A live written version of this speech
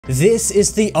This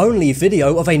is the only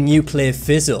video of a nuclear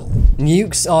fizzle.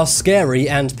 Nukes are scary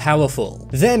and powerful.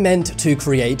 They're meant to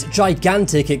create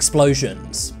gigantic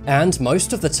explosions. And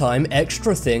most of the time,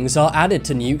 extra things are added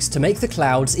to nukes to make the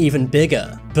clouds even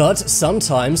bigger. But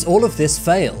sometimes all of this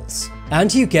fails,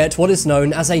 and you get what is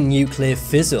known as a nuclear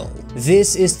fizzle.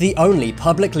 This is the only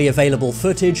publicly available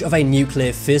footage of a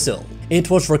nuclear fizzle. It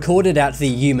was recorded at the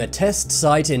Yuma test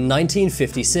site in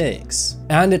 1956,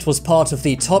 and it was part of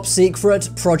the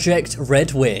top-secret Project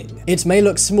Red Wing. It may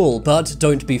look small, but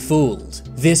don't be fooled.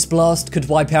 This blast could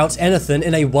wipe out anything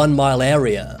in a 1-mile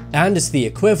area, and is the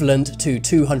equivalent to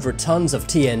 200 tons of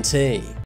TNT.